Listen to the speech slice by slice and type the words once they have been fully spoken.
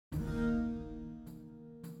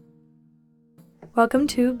Welcome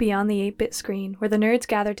to Beyond the 8-Bit Screen, where the nerds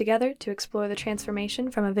gather together to explore the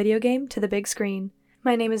transformation from a video game to the big screen.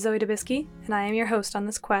 My name is Zoe Dubisky, and I am your host on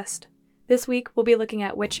this quest. This week, we'll be looking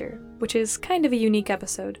at Witcher, which is kind of a unique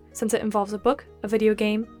episode, since it involves a book, a video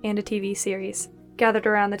game, and a TV series. Gathered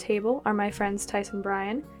around the table are my friends Tyson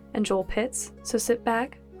Brien and Joel Pitts, so sit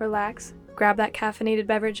back, relax, grab that caffeinated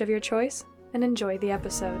beverage of your choice, and enjoy the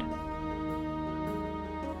episode.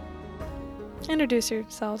 Introduce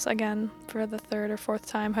yourselves again for the third or fourth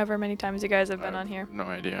time, however many times you guys have been on here. No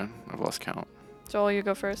idea. I've lost count. Joel, you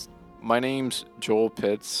go first. My name's Joel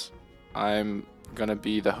Pitts. I'm going to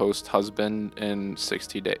be the host husband in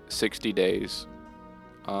 60 days.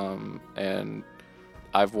 And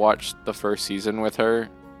I've watched the first season with her,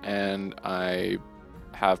 and I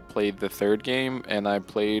have played the third game, and I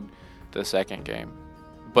played the second game.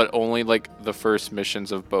 But only, the first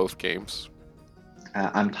missions of both games.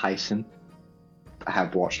 I'm Tyson. I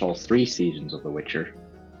have watched all 3 seasons of The Witcher,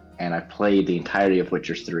 and I played the entirety of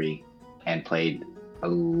Witcher 3 and played a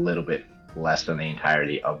little bit less than the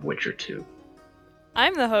entirety of Witcher 2.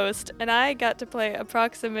 I'm the host, and I got to play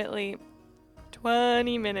approximately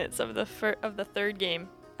 20 minutes of the third game.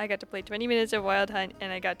 I got to play 20 minutes of Wild Hunt,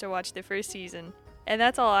 and I got to watch the first season. And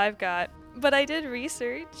that's all I've got. But I did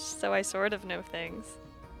research, so I sort of know things.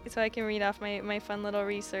 So I can read off my fun little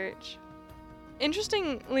research.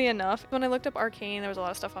 Interestingly enough, when I looked up Arcane, there was a lot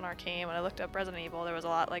of stuff on Arcane. When I looked up Resident Evil, there was a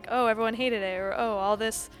lot everyone hated it, or all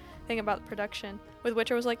this thing about the production. With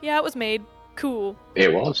Witcher, was yeah, it was made. Cool.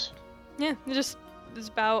 It was. Yeah, it is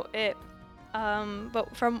about it.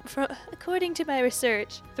 But from according to my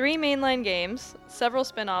research, 3 mainline games, several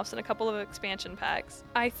spin-offs, and a couple of expansion packs.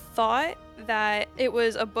 I thought that it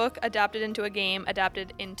was a book adapted into a game,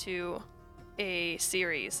 adapted into a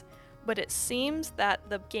series. But it seems that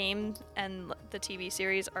the game and the TV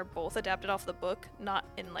series are both adapted off the book, not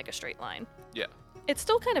in a straight line. Yeah. It's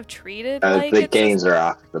still kind of treated the games are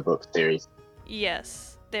off the book series.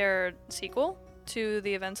 Yes. They're sequel to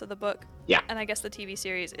the events of the book. Yeah. And I guess the TV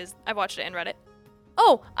series is... I've watched it and read it.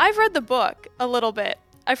 Oh, I've read the book a little bit.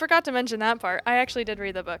 I forgot to mention that part. I actually did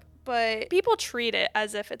read the book. But people treat it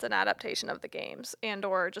as if it's an adaptation of the games and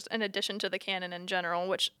or just an addition to the canon in general,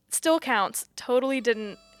 which still counts. Totally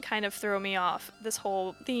didn't kind of throw me off this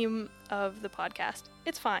whole theme of the podcast.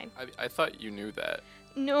 It's fine. I thought you knew that.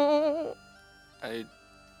 No. I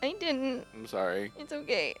didn't. I'm sorry. It's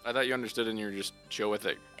okay. I thought you understood and you were just chill with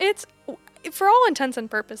it. It's, for all intents and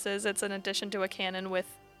purposes, it's an addition to a canon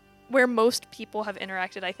with where most people have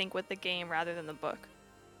interacted, I think, with the game rather than the book.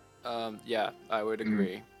 Yeah, I would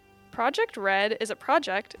agree. Project Red is a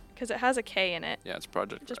project because it has a K in it. Yeah, it's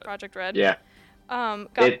Project Just Red. Project Red. Yeah.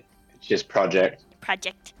 It's just Project.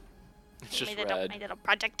 It's just my red. My little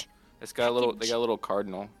project. It's got they got a little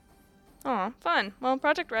cardinal. Oh, fun. Well,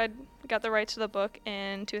 Project Red got the rights to the book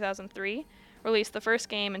in 2003, released the first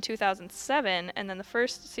game in 2007, and then the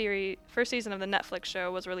first season of the Netflix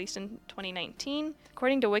show was released in 2019,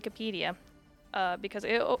 according to Wikipedia, because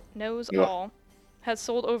it knows all, has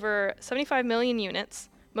sold over 75 million units.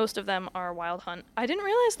 Most of them are Wild Hunt. I didn't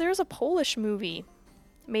realize there was a Polish movie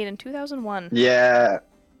made in 2001. Yeah,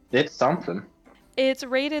 it's something. It's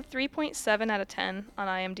rated 3.7 out of 10 on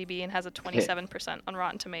IMDb and has a 27% on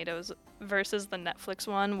Rotten Tomatoes versus the Netflix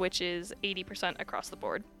one, which is 80% across the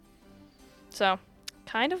board. So,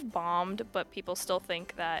 kind of bombed, but people still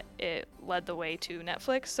think that it led the way to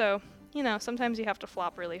Netflix. So, sometimes you have to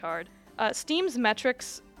flop really hard. Steam's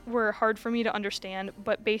metrics were hard for me to understand,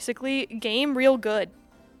 but basically, game real good.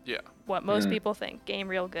 Yeah. What most people think. Game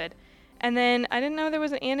real good. And then I didn't know there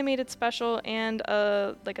was an animated special and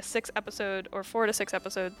a 6-episode or 4 to 6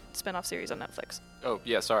 episode spin-off series on Netflix. Oh,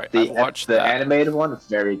 yeah, sorry. I've watched the that. animated one is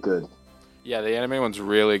very good. Yeah, the animated one's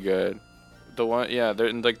really good. The one, yeah, they're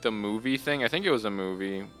in the movie thing. I think it was a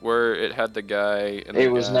movie where it had the guy. And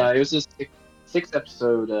It was a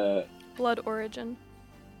 6-episode Blood Origin.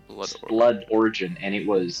 Blood Origin, and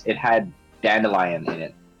it had Dandelion in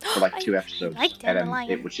it for 2 episodes, and then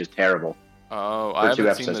it was just terrible. Oh, I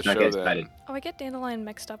haven't seen the show then. Oh, I get Dandelion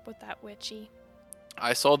mixed up with that witchy.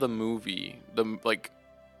 I saw the movie, the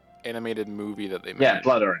animated movie that they made. Yeah,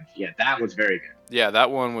 Blood Orange. Yeah, that was very good. Yeah,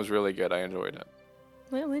 that one was really good. I enjoyed it.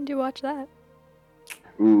 When did you watch that?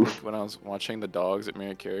 Ooh. When I was watching The Dogs at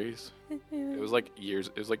Mary Carey's. It was years.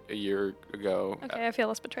 It was a year ago. Okay, I feel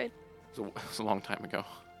less betrayed. It was a long time ago.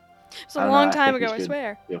 It's a long time ago, I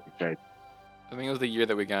swear. Feel betrayed. I think it was the year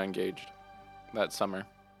that we got engaged. That summer.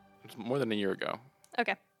 It's more than a year ago.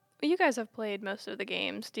 Okay. Well, you guys have played most of the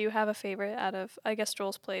games. Do you have a favorite out of... I guess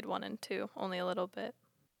Joel's played 1 and 2, only a little bit.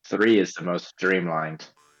 3 is the most streamlined.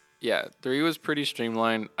 Yeah, 3 was pretty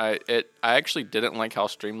streamlined. I actually didn't like how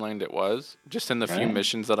streamlined it was. Just in the few Right.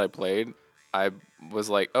 missions that I played, I was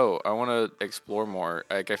like, oh, I want to explore more.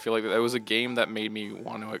 Like, I feel like it was a game that made me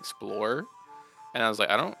want to explore. And I was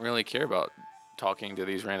like, I don't really care about talking to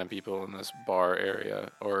these random people in this bar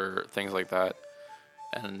area or things like that.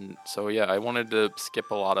 And so, yeah, I wanted to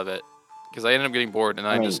skip a lot of it because I ended up getting bored and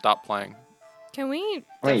I just stopped playing. Can we?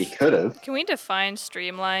 You could have. Can we define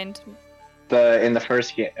streamlined? In the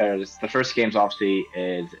first game, the first game's obviously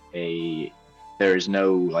there's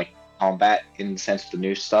no like combat in the sense of the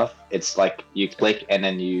new stuff. It's like you click and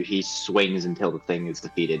then he swings until the thing is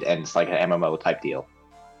defeated, and it's like an MMO type deal.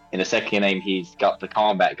 In the second game, he's got the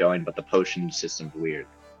combat going, but the potion system's weird.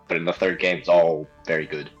 But in the third game, it's all very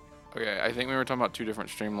good. Okay, I think we were talking about 2 different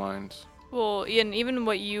streamlines. Well, Ian, even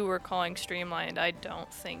what you were calling streamlined, I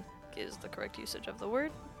don't think is the correct usage of the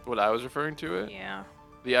word. What I was referring to it? Yeah.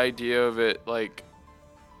 The idea of it, like...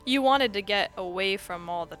 You wanted to get away from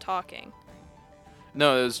all the talking.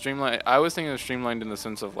 No, it was streamlined. I was thinking of streamlined in the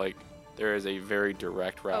sense of, like, there is a very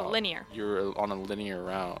direct route. Oh, linear. You're on a linear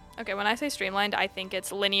route. Okay, when I say streamlined, I think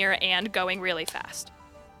it's linear and going really fast.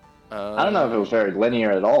 I don't know if it was very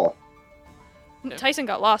linear at all. Yeah. Tyson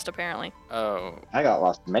got lost, apparently. Oh. I got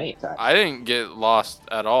lost many times. I didn't get lost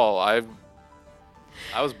at all. I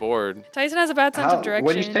was bored. Tyson has a bad sense of direction.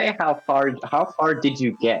 When you say how far did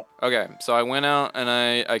you get? Okay, so I went out and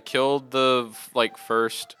I killed the, like,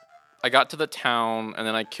 first... I got to the town, and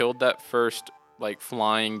then I killed that first, like,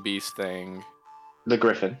 flying beast thing. The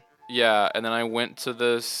griffin. Yeah, and then I went to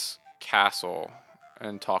this castle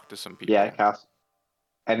and talked to some people. Yeah, castle.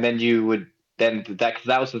 And then you would... Then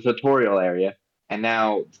that was the tutorial area. And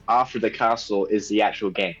now, after the castle is the actual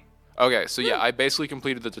game. Okay, so yeah, I basically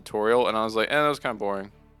completed the tutorial, and I was like, that was kind of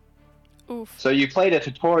boring. Oof. So you played a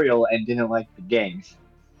tutorial and didn't like the game.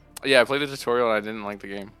 Yeah, I played the tutorial, and I didn't like the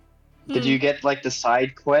game. Did you get, like, the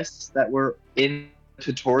side quests that were in the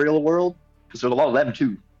tutorial world? Because there's a lot of them,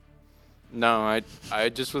 too. No, I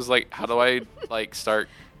just was like, how do I, like, start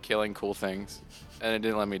killing cool things? And it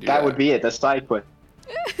didn't let me do that. That would be it, the side quest.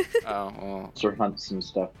 Oh, well. Sort of hunts and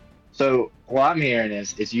stuff. So, what I'm hearing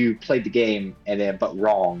is you played the game, but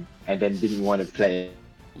wrong, and then didn't want to play it.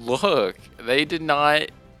 Look, they did not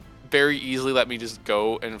very easily let me just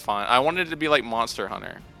go and find... I wanted it to be like Monster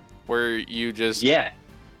Hunter, where you just... Yeah.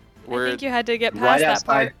 Where I think you had to get past that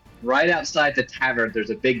part. Right outside the tavern,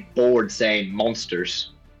 there's a big board saying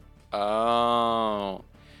monsters. Oh.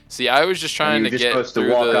 See, I was just trying to get supposed through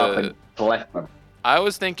to walk up and collect them. I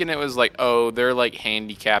was thinking it was like, oh, they're like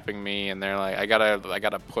handicapping me, and they're like, I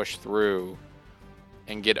gotta push through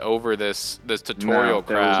and get over this tutorial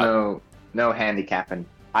crap. There was no handicapping.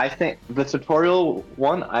 I think the tutorial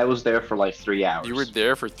one, I was there for like 3 hours. You were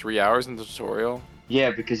there for 3 hours in the tutorial?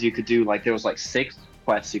 Yeah, because you could do there was like 6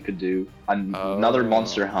 quests you could do, another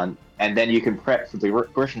monster hunt, and then you can prep for the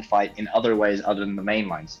griffin fight in other ways other than the main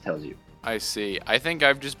lines tells you. I see. I think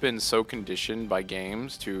I've just been so conditioned by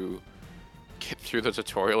games to get through the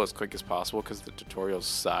tutorial as quick as possible because the tutorials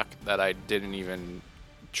suck that I didn't even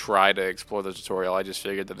try to explore the tutorial. I just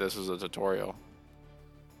figured that this was a tutorial.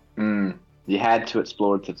 You had to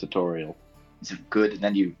explore the tutorial. It's good, and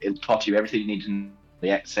then it taught you everything you need to know, the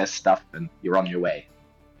excess stuff, and you're on your way.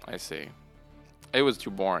 I see. It was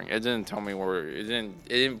too boring. It didn't tell me where. It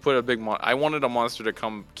didn't put a big I wanted a monster to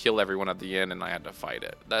come kill everyone at the end, and I had to fight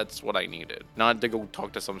it. That's what I needed. Not to go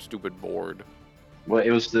talk to some stupid board. Well,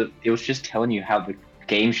 it was just telling you how the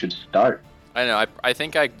game should start. I know. I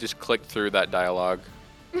think I just clicked through that dialogue.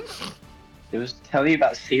 It was telling you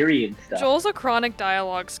about Siri and stuff. Joel's a chronic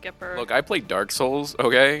dialogue skipper. Look, I played Dark Souls.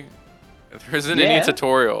 Okay, there isn't any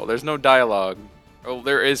tutorial. There's no dialogue. Oh,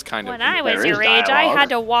 there is kind of. When I was your age, I had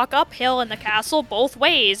to walk uphill in the castle both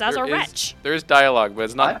ways as a wretch. There's dialogue, but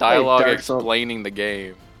it's not dialogue explaining the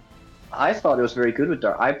game. I thought it was very good with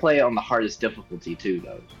Dark. I play it on the hardest difficulty too,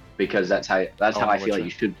 though, because that's how I feel like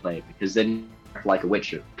you should play it. Because then, like a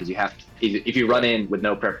Witcher, because you have to. If you run in with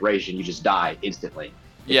no preparation, you just die instantly.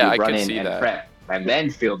 If Yeah, you I run can in see and that. prep and then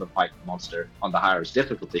feel the fight monster on the highest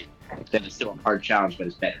difficulty, then it's still a hard challenge, but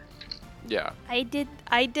it's better. Yeah. I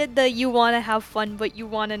did the you want to have fun, but you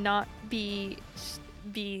want to not be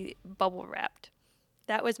bubble wrapped.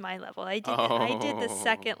 That was my level. I did the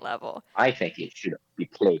second level. I think it should be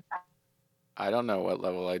played. I don't know what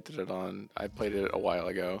level I did it on. I played it a while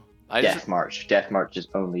ago. Death March is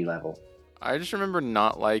only level. I just remember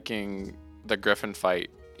not liking the Griffin fight,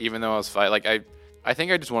 even though I was I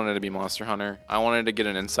think I just wanted to be Monster Hunter. I wanted to get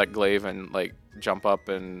an insect glaive and like jump up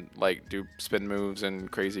and like do spin moves and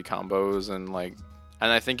crazy combos and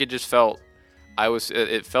I think it just felt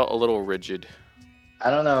it felt a little rigid.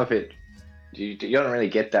 I don't know if it You don't really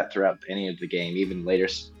get that throughout any of the game. Even later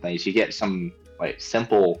plays, you get some like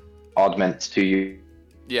simple augments to your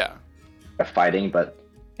Yeah. fighting, but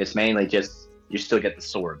it's mainly just you still get the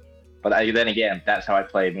sword. But then again, that's how I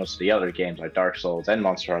played most of the other games like Dark Souls and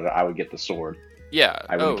Monster Hunter. I would get the sword. Yeah.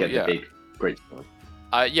 I wouldn't get yeah. the big great sword.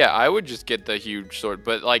 Yeah, I would just get the huge sword,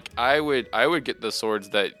 but like I would get the swords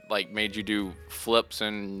that like made you do flips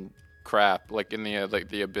and crap, like in the like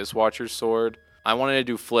the Abyss Watcher's sword. I wanted to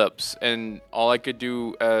do flips, and all I could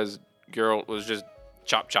do as Geralt was just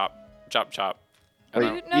chop, chop, chop, chop.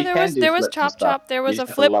 Well, And No, there was chop chop. There was a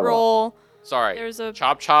flip roll. Sorry, There's a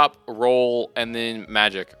chop, chop, roll, and then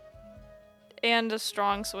magic. and a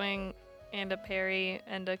strong swing and a parry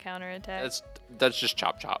and a counterattack. That's just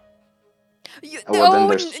chop, chop. Well, then No,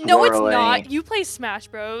 there's no, it's swirling. not. You play Smash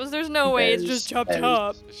Bros. There's no way it's just chop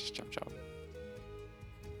chop. It's just chop, chop.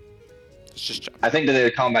 It's just chop. I think that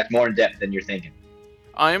the combat's more in depth than you're thinking.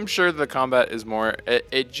 I am sure the combat is more.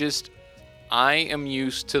 It just. I am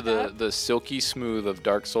used to the silky smooth of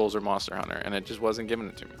Dark Souls or Monster Hunter, and it just wasn't giving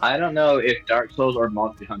it to me. I don't know if Dark Souls or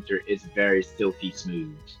Monster Hunter is very silky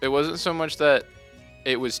smooth. It wasn't so much that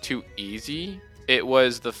it was too easy. It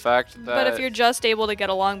was the fact that. But if you're just able to get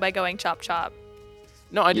along by going chop chop.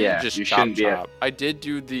 No, I didn't Yeah, just you chop shouldn't be chop. I did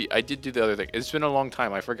do the other thing. It's been a long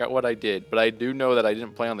time. I forgot what I did, but I do know that I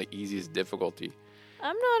didn't play on the easiest difficulty.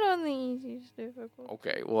 I'm not on the easiest difficulty.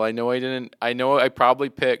 Okay, well I know I didn't. I know I probably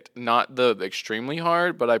picked not the extremely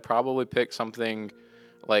hard, but I probably picked something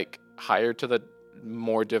like higher to the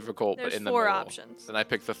more difficult, There's but in the 4 middle. options. Then I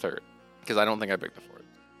picked the third because I don't think I picked the fourth.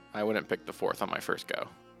 I wouldn't pick the fourth on my first go.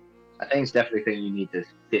 I think it's definitely a thing you need to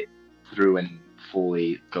sit through and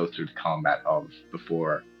fully go through the combat of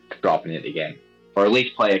before dropping it again, or at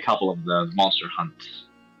least play a couple of the monster hunts.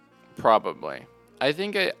 Probably. I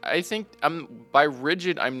think I'm by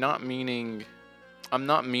rigid. I'm not meaning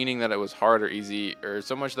that it was hard or easy, or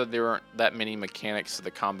so much that there weren't that many mechanics to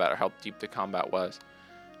the combat or how deep the combat was.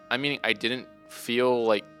 I mean, I didn't feel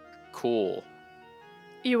like cool.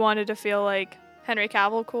 You wanted to feel like Henry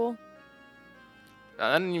Cavill cool?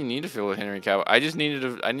 I didn't even need to feel like Henry Cavill. I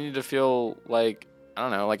needed to feel like, I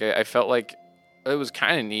don't know, like I felt like it was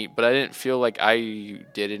kind of neat, but I didn't feel like I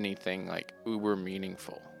did anything like uber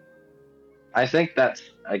meaningful. I think that's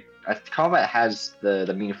combat has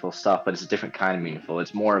the meaningful stuff, but it's a different kind of meaningful.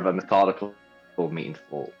 It's more of a methodical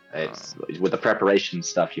meaningful. It's with the preparation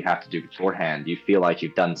stuff you have to do beforehand. You feel like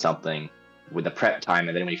you've done something with the prep time,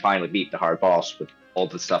 and then when you finally beat the hard boss with all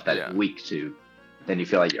the stuff that it's weak to, then you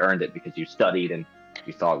feel like you earned it because you studied and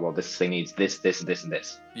you thought, well, this thing needs this, this, this, and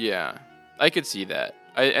this. Yeah, I could see that.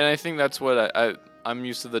 I think that's what I'm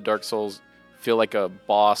used to. The Dark Souls feel like a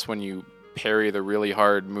boss when you parry the really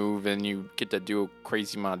hard move and you get to do a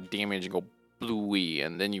crazy amount of damage and go bluey,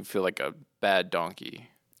 and then you feel like a bad donkey.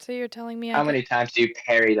 So you're telling me how many times do you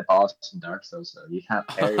parry the boss in Dark Souls? Though you can't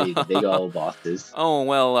parry the big old bosses. Oh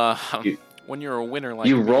well, when you're a winner like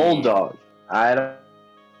you me, roll dog. I don't.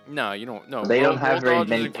 No, you don't. No, they don't have very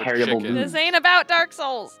many parryable moves. This ain't about Dark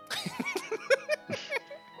Souls.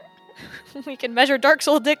 We can measure Dark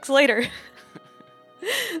Soul dicks later.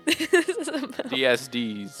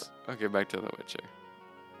 DSDs. Okay, back to The Witcher.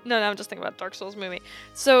 No, I'm just thinking about Dark Souls movie.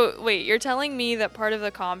 So, wait, you're telling me that part of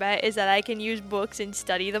the combat is that I can use books and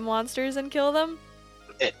study the monsters and kill them?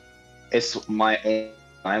 It's my own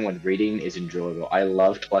time when reading is enjoyable. I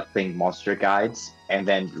love collecting monster guides and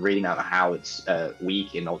then reading out how it's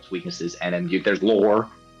weak and all its weaknesses. And then there's lore.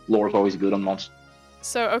 Lore is always good on monsters.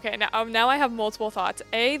 So, okay, now I have multiple thoughts.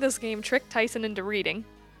 A, this game tricked Tyson into reading.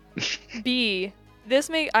 B, because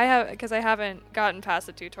I haven't gotten past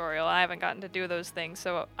the tutorial, I haven't gotten to do those things,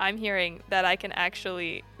 so I'm hearing that I can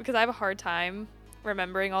actually, because I have a hard time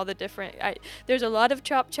remembering all the different, there's a lot of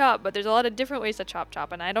chop chop, but there's a lot of different ways to chop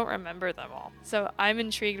chop, and I don't remember them all. So I'm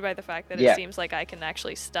intrigued by the fact that it seems like I can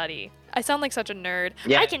actually study. I sound like such a nerd.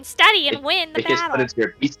 Yeah. I can study and win the battle. It gets put into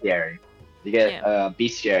your bestiary. You get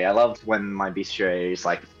bestiary. I loved when my bestiary is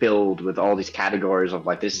like filled with all these categories of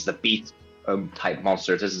like, this is the beast type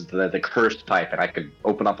monsters, this is the cursed type, and I could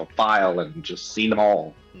open up a file and just see them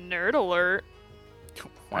all. Nerd alert.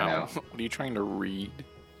 Wow. What are you trying to read?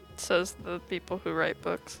 Says the people who write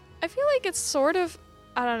books. I feel like it's sort of,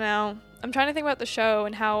 I don't know. I'm trying to think about the show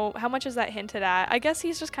and how much is that hinted at. I guess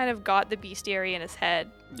he's just kind of got the bestiary in his head.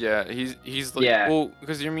 Yeah, he's like, well,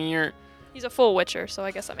 because he's a full Witcher, so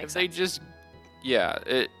I guess that makes sense.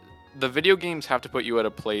 The video games have to put you at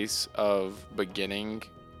a place of beginning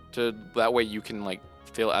to that way you can like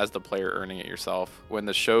feel as the player earning it yourself. When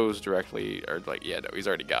the shows directly are like, yeah, no, he's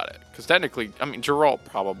already got it. Because technically, I mean, Geralt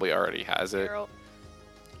probably already has it. Geralt.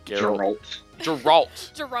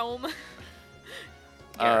 Jerome.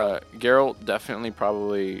 Geralt definitely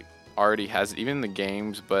probably already has it, even in the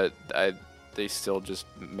games, but they still just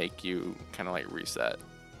make you kind of like reset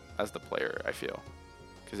as the player, I feel.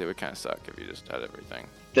 Because it would kind of suck if you just had everything.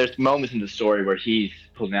 There's moments in the story where he's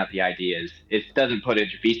pulling out the ideas. It doesn't put it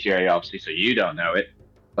into bestiary, obviously, so you don't know it.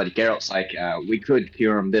 But Geralt's like, we could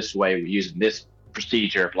cure him this way using this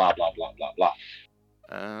procedure, blah, blah, blah, blah,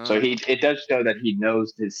 blah. So it does show that he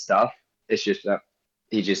knows his stuff. It's just that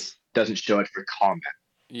he just doesn't show it for combat.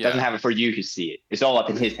 Yeah. Doesn't have it for you to see it. It's all up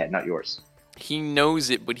in his head, not yours. He knows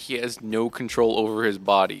it, but he has no control over his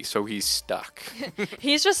body, so he's stuck.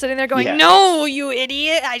 He's just sitting there going, no, you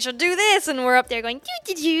idiot, I should do this. And we're up there going,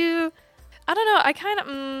 you. I don't know, I kind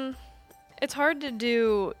of, it's hard to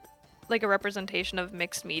do like a representation of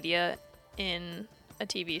mixed media in a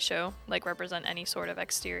TV show, like represent any sort of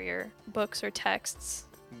exterior books or texts.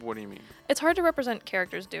 What do you mean? It's hard to represent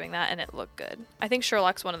characters doing that and it looked good. I think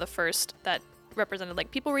Sherlock's one of the first that represented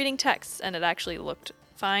like people reading texts and it actually looked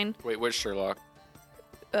fine. Wait, which Sherlock?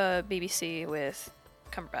 BBC with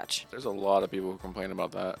Cumberbatch. There's a lot of people who complain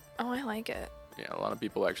about that. Oh, I like it. Yeah, a lot of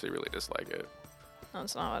people actually really dislike it.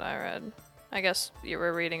 That's not what I read. I guess you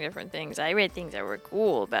were reading different things. I read things that were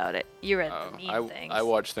cool about it. You read the mean things. I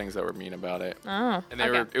watched things that were mean about it. Oh, and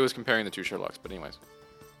it was comparing the two Sherlocks, but anyways.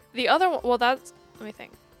 The other one, well, let me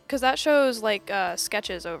think. Because that shows like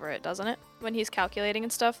sketches over it, doesn't it? When he's calculating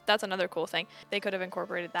and stuff. That's another cool thing. They could have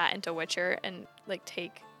incorporated that into Witcher and like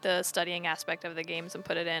take the studying aspect of the games and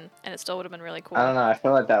put it in, and it still would have been really cool. I don't know. I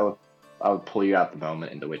feel like I would pull you out the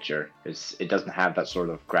moment in The Witcher because it doesn't have that sort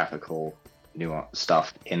of graphical nuance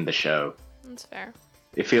stuff in the show. That's fair.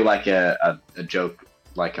 It feel like a joke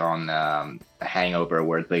like on a Hangover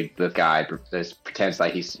where the guy pretends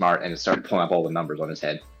like he's smart and starts pulling up all the numbers on his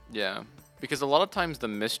head. Yeah, because a lot of times the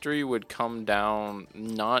mystery would come down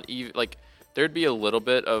not even like there'd be a little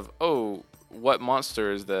bit of what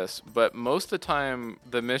monster is this? But most of the time,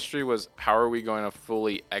 the mystery was how are we going to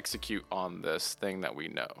fully execute on this thing that we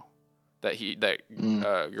know, that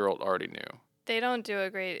Geralt already knew. They don't do a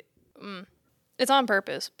great. It's on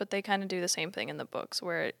purpose, but they kind of do the same thing in the books,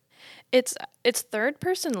 where it's third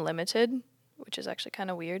person limited, which is actually kind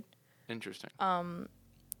of weird. Interesting.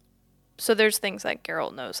 So there's things that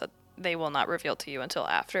Geralt knows that they will not reveal to you until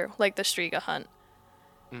after, like the Striga hunt.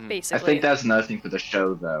 Mm-hmm. Basically, I think that's another thing for the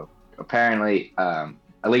show, though. Apparently,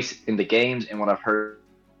 at least in the games and what I've heard,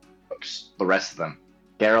 the rest of them,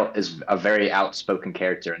 Geralt is a very outspoken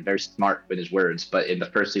character and very smart with his words. But in the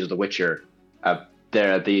first season of The Witcher,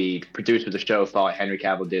 the producer of the show thought Henry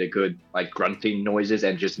Cavill did a good like grunting noises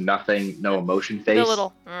and just nothing, no emotion face. The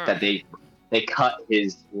little. That they cut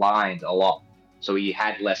his lines a lot, so he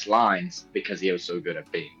had less lines because he was so good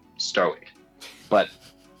at being stoic. But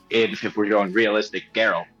if we're going realistic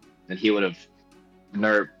Geralt, then he would have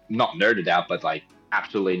not nerded out, but like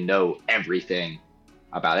absolutely know everything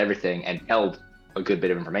about everything and held a good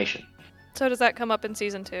bit of information. So does that come up in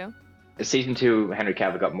season 2? In season 2, Henry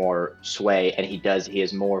Cavill got more sway, and he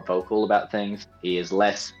is more vocal about things. He is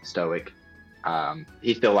less stoic.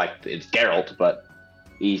 He's still like it's Geralt, but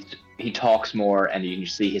he talks more, and you can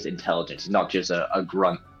see his intelligence. He's not just a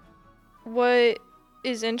grunt. What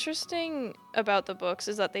is interesting about the books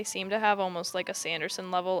is that they seem to have almost like a Sanderson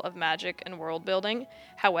level of magic and world building.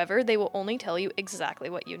 However, they will only tell you exactly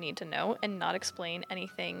what you need to know and not explain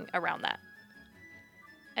anything around that.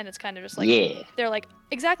 And it's kind of just like, they're like,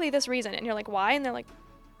 exactly this reason. And you're like, why? And they're like,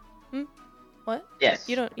 what? Yes.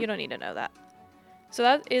 You don't need to know that. So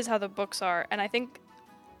that is how the books are. And I think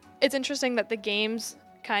it's interesting that the games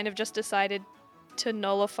kind of just decided to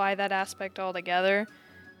nullify that aspect altogether.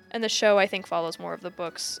 And the show, I think, follows more of the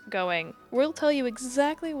books, going, we'll tell you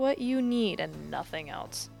exactly what you need and nothing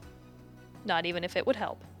else. Not even if it would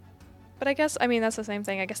help. But I guess, that's the same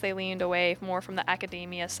thing. I guess they leaned away more from the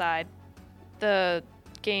academia side. The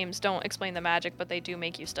games don't explain the magic, but they do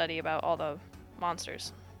make you study about all the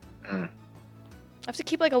monsters. I have to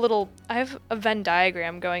keep I have a Venn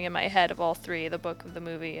diagram going in my head of all three, the book, the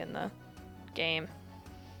movie, and the game.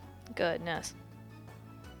 Goodness.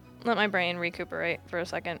 Let my brain recuperate for a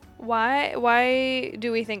second. Why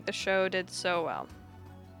do we think the show did so well?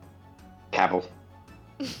 Cavill.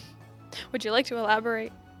 Would you like to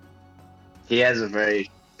elaborate? He has a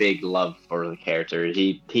very big love for the character.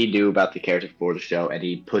 He knew about the character for the show, and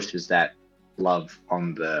he pushes that love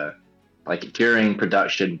on during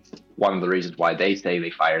production. One of the reasons why they say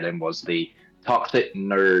they fired him was the toxic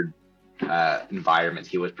nerd environment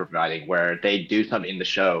he was providing, where they do something in the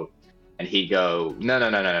show and he go, no.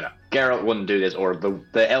 Geralt wouldn't do this, or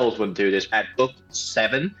the elves wouldn't do this. At book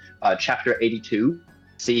 7, chapter 82,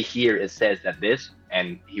 see here it says that this,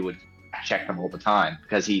 and he would check them all the time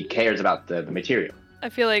because he cares about the material. I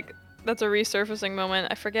feel like that's a resurfacing moment.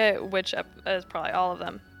 I forget which is probably all of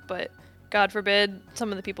them, but God forbid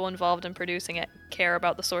some of the people involved in producing it care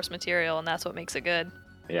about the source material, and that's what makes it good.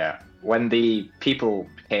 Yeah. When the people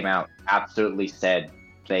came out, absolutely said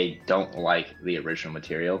they don't like the original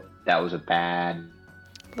material. That was a bad.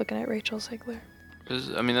 Looking at Rachel Ziegler.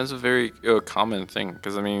 That's a very common thing,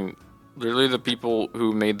 because literally the people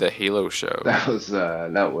who made the Halo show That was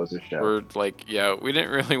a show. were like, yeah, we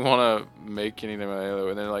didn't really want to make anything about Halo,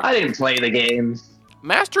 and they're like, I didn't play the games.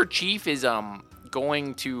 Master Chief is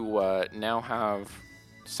going to now have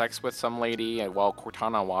sex with some lady while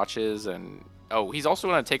Cortana watches, and he's also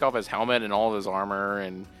going to take off his helmet and all of his armor,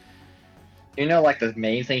 and Like the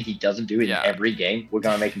main thing he doesn't do in every game, we're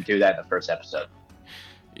gonna make him do that in the first episode.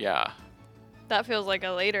 Yeah. That feels like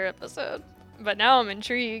a later episode, but now I'm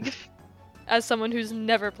intrigued. As someone who's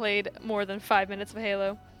never played more than 5 minutes of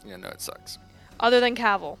Halo. Yeah, no, it sucks. Other than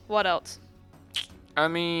Cavill, what else?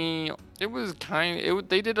 It was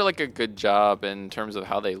they did like a good job in terms of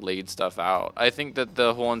how they laid stuff out. I think that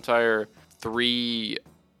the whole entire 3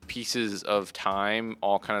 pieces of time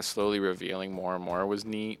all kind of slowly revealing more and more was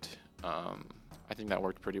neat. I think that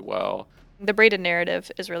worked pretty well. The braided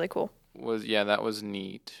narrative is really cool. That was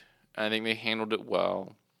neat. I think they handled it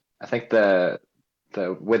well. I think the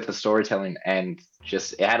with the storytelling and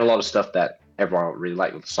just it had a lot of stuff that everyone really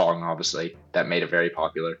liked with the song, obviously, that made it very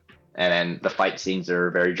popular. And then the fight scenes are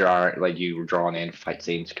very you were drawn in fight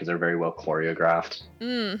scenes because they're very well choreographed.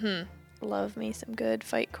 Love me some good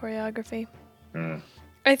fight choreography. Mm.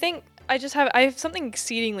 I think I have something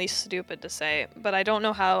exceedingly stupid to say, but I don't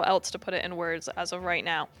know how else to put it in words as of right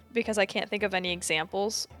now because I can't think of any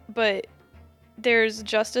examples. But there's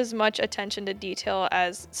just as much attention to detail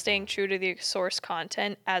as staying true to the source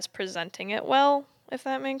content as presenting it well, if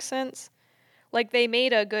that makes sense. Like, they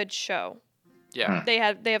made a good show. Yeah. They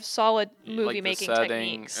have solid movie making the setting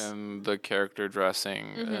techniques. And the character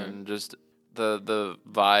dressing and just the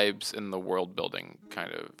vibes and the world building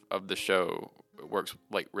kind of the show works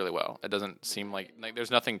like really well. It doesn't seem like there's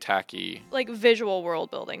nothing tacky. Like visual world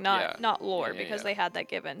building, not lore, because they had that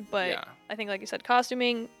given. But I think, like you said,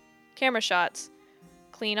 costuming, camera shots,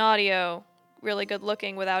 clean audio, really good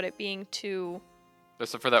looking without it being too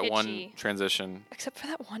except for that kitschy. One transition. Except for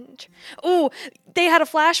that one. Ooh, they had a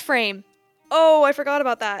flash frame. Oh, I forgot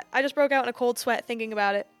about that. I just broke out in a cold sweat thinking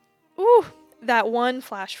about it. Ooh, that one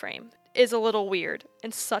flash frame is a little weird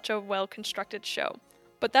in such a well-constructed show.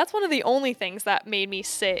 But that's one of the only things that made me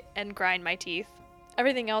sit and grind my teeth.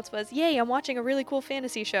 Everything else was, yay, I'm watching a really cool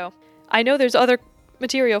fantasy show. I know there's other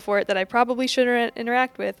material for it that I probably shouldn't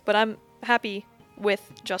interact with, but I'm happy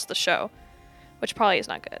with just the show, which probably is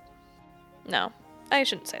not good. No, I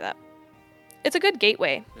shouldn't say that. It's a good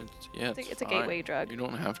gateway. It's a gateway drug. You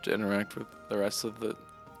don't have to interact with the rest of the...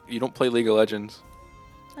 You don't play League of Legends.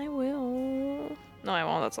 I will. No, I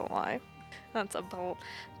won't. That's a lie. That's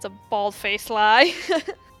a bald-faced lie.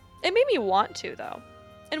 It made me want to, though.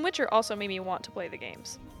 And Witcher also made me want to play the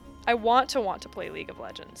games. I want to play League of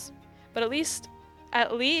Legends. But at least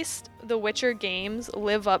the Witcher games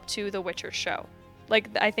live up to the Witcher show. Like,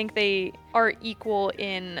 I think they are equal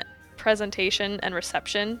in presentation and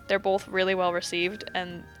reception. They're both really well received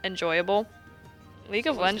and enjoyable. League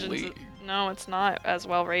of Legends, no, it's not as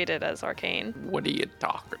well rated as Arcane. What are you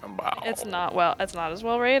talking about? It's not as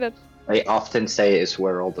well rated. They often say it's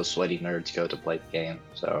where all the sweaty nerds go to play the game,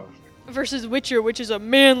 so... Versus Witcher, which is a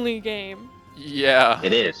manly game. Yeah.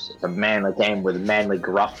 It is. It's a manly game with a manly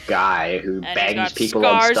gruff guy who and bangs people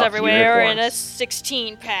on stuffed scars everywhere uniforms. in a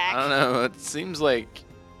 16-pack. I don't know. It seems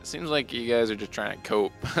like you guys are just trying to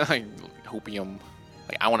cope. Like, hopium.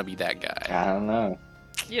 Like, I want to be that guy. I don't know.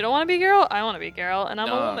 You don't want to be Geralt? I want to be Geralt, and I'm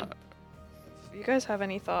a woman. Do you guys have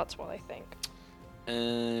any thoughts while I think?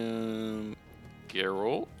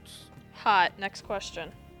 Geralt? Hot. Next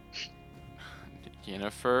question.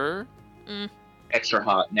 Yennefer? Extra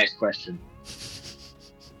hot. Next question.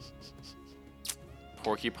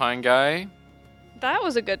 Porcupine guy? That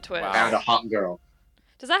was a good twist. Wow. Found a hot girl.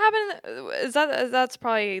 Does that happen? That's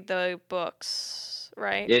probably the books,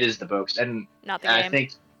 right? It is the books, and Not the game.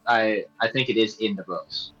 I think it is in the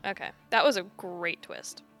books. Okay, that was a great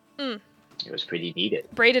twist. It was pretty needed.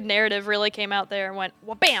 Braided narrative really came out there and went,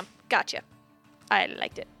 well, bam, gotcha. I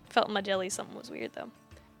liked it. Felt in my jelly. Something was weird though.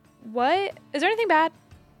 What? Is there anything bad?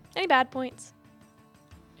 Any bad points?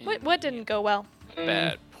 What didn't go well?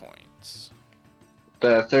 Bad points.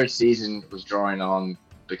 The third season was drawing on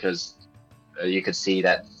because you could see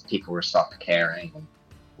that people were stopped caring.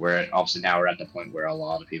 Where obviously now we're at the point where a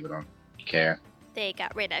lot of people don't care. They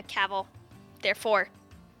got rid of Cavill. Therefore.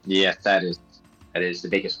 Yes, that is the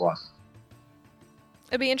biggest one.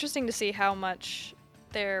 It'd be interesting to see how much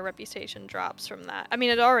their reputation drops from that. I mean,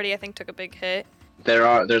 it already, I think, took a big hit.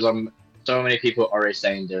 There's so many people already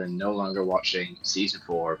saying they're no longer watching season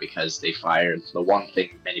 4 because they fired the one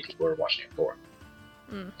thing many people were watching it for.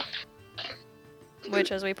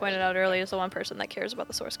 Which, as we pointed out earlier, is the one person that cares about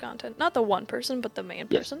the source content. Not the one person, but the main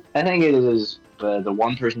person. I think it is the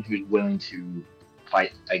one person who's willing to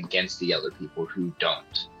fight against the other people who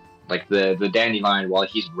don't. Like the Dandelion, while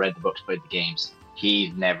he's read the books, played the games,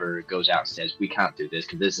 he never goes out and says, we can't do this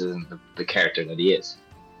because this isn't the character that he is.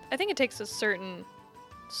 I think it takes a certain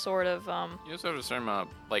sort of You also have a certain amount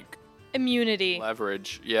of, like, immunity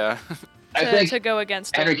leverage. Yeah. I think to go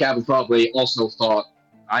against Henry it. Cavill probably also thought,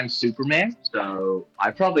 I'm Superman, so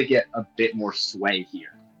I probably get a bit more sway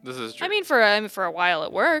here. This is true. I mean, for a while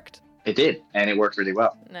it worked. It did, and it worked really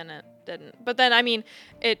well. And then it didn't. But then, I mean,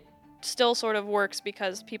 it still sort of works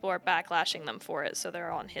because people are backlashing them for it, so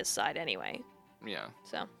they're on his side anyway. Yeah.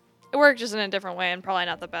 So it worked just in a different way, and probably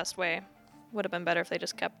not the best way. Would have been better if they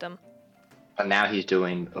just kept him. But now he's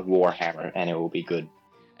doing a Warhammer, and it will be good.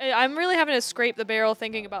 I'm really having to scrape the barrel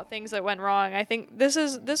thinking about things that went wrong. I think this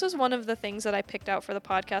is one of the things that I picked out for the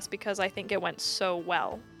podcast because I think it went so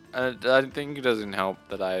well. I think it doesn't help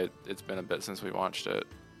that it's been a bit since we watched it,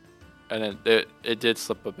 and it did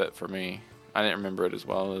slip a bit for me. I didn't remember it as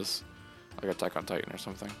well as like Attack on Titan or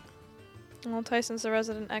something. Well, Tyson's the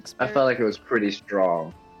resident expert. I felt like it was pretty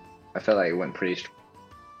strong. I felt like it went pretty strong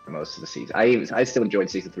for most of the season. I still enjoyed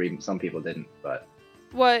season 3. Some people didn't, but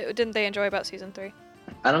What didn't they enjoy about season 3?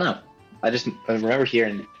 I don't know. I remember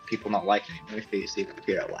hearing people not liking it. Let me see if I can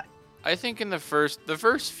figure out why. I think in the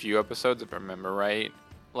first few episodes, if I remember right,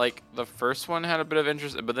 like the first one had a bit of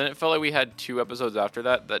interest, but then it felt like we had 2 episodes after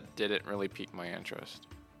that didn't really pique my interest.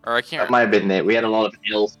 Or I can't. That might have been it. We had a lot of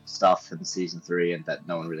elf stuff in season 3, and that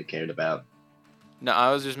no one really cared about. No,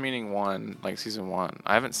 I was just meaning season 1.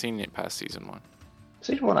 I haven't seen it past season 1.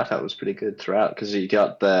 Season 1 I thought was pretty good throughout because you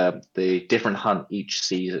got the different hunt each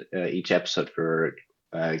season, each episode for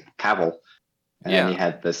Cavill, and then you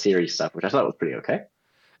had the series stuff, which I thought was pretty okay.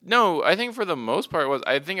 No, I think for the most part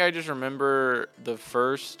I think I just remember the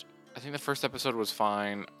first episode was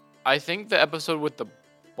fine. I think the episode with the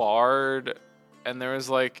bard, and there is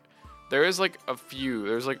like a few,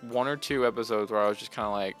 there's like 1 or 2 episodes where I was just kind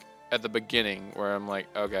of like at the beginning where I'm like,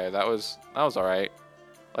 okay, that was all right.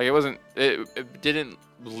 Like it didn't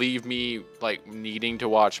leave me like needing to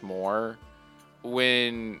watch more,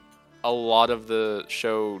 when a lot of the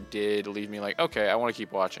show did leave me like, okay, I want to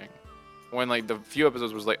keep watching. When like the few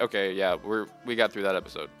episodes was like, okay, yeah, we got through that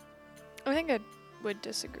episode. I think I would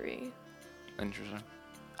disagree. Interesting.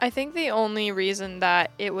 I think the only reason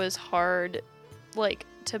that it was hard, like,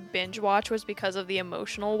 to binge watch was because of the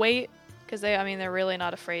emotional weight. Because they're really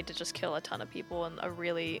not afraid to just kill a ton of people in a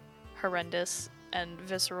really horrendous and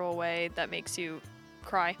visceral way that makes you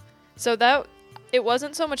cry. So that it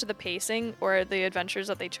wasn't so much the pacing or the adventures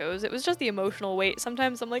that they chose, it was just the emotional weight.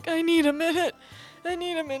 Sometimes I'm like, I need a minute,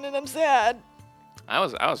 I'm sad. I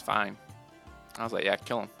was fine. I was like, yeah,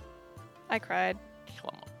 kill him. I cried,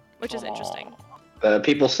 Kill him. which is interesting.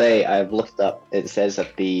 People say, I've looked up, it says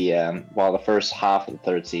that while the first half of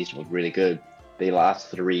the 3rd season was really good, the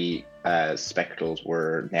last 3 spectacles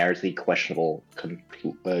were narratively questionable,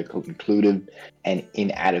 conclusive, and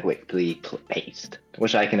inadequately paced,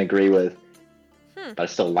 which I can agree with, but I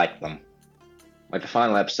still like them. Like the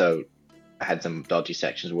final episode had some dodgy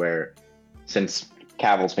sections where, since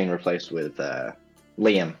Cavill's been replaced with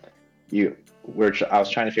Liam, I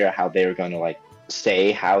was trying to figure out how they were going to like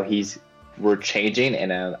say how we're changing,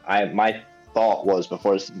 and my thought was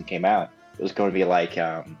before this came out, it was going to be like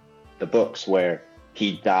the books where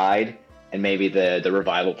he died and maybe the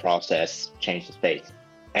revival process changed his face,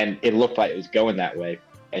 and it looked like it was going that way,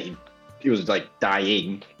 and he was like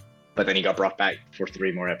dying, but then he got brought back for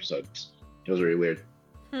 3 more episodes. It was really weird.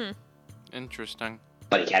 Interesting.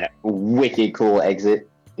 But he had a wicked cool exit.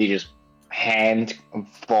 He just hand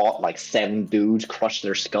fought like 7 dudes, crushed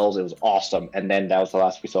their skulls. It was awesome. And then that was the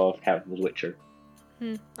last we saw of Cavill's Witcher.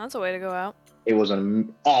 That's a way to go out. It was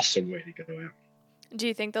an awesome way to go out. Do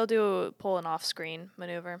you think they'll pull an off-screen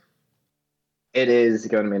maneuver? It is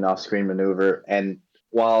going to be an off-screen maneuver. And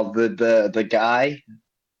while the guy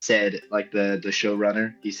said, like the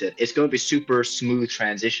showrunner, he said, it's going to be super smooth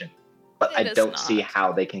transition. But I don't see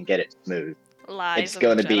how they can get it smooth. It's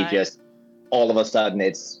going to be just all of a sudden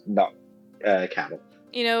it's not Cavill.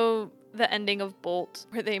 You know the ending of Bolt,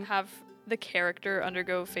 where they have the character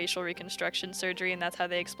undergo facial reconstruction surgery, and that's how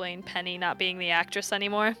they explain Penny not being the actress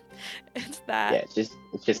anymore? It's that. Yeah,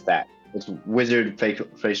 it's just that. It's wizard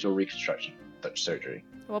facial reconstruction surgery.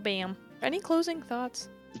 Well, bam. Any closing thoughts?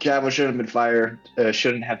 Jabba shouldn't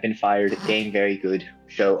have been fired. Game very good.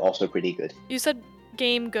 Show also pretty good. You said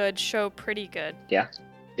game good, show pretty good. Yeah,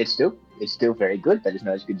 it's still very good, but it's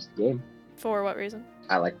not as good as the game. For what reason?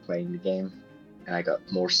 I like playing the game, and I got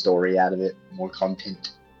more story out of it, more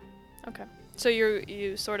content. Okay. So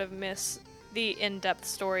you sort of miss the in-depth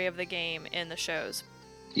story of the game in the shows.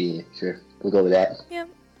 Yeah, sure. We'll go with that. Yeah.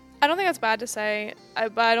 I don't think that's bad to say,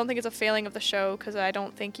 but I don't think it's a failing of the show, because I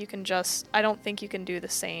don't think you can do the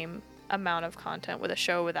same amount of content with a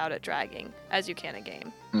show without it dragging as you can a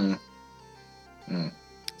game.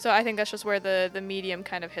 So I think that's just where the medium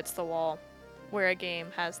kind of hits the wall, where a game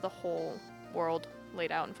has the whole world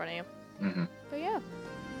laid out in front of you. Mm-hmm. But yeah.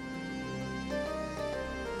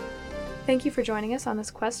 Thank you for joining us on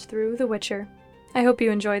this quest through The Witcher. I hope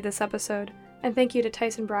you enjoyed this episode, and thank you to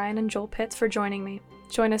Tyson, Brien, and Joel Pitts for joining me.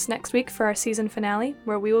 Join us next week for our season finale,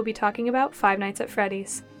 where we will be talking about Five Nights at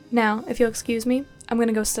Freddy's. Now, if you'll excuse me, I'm going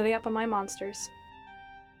to go study up on my monsters.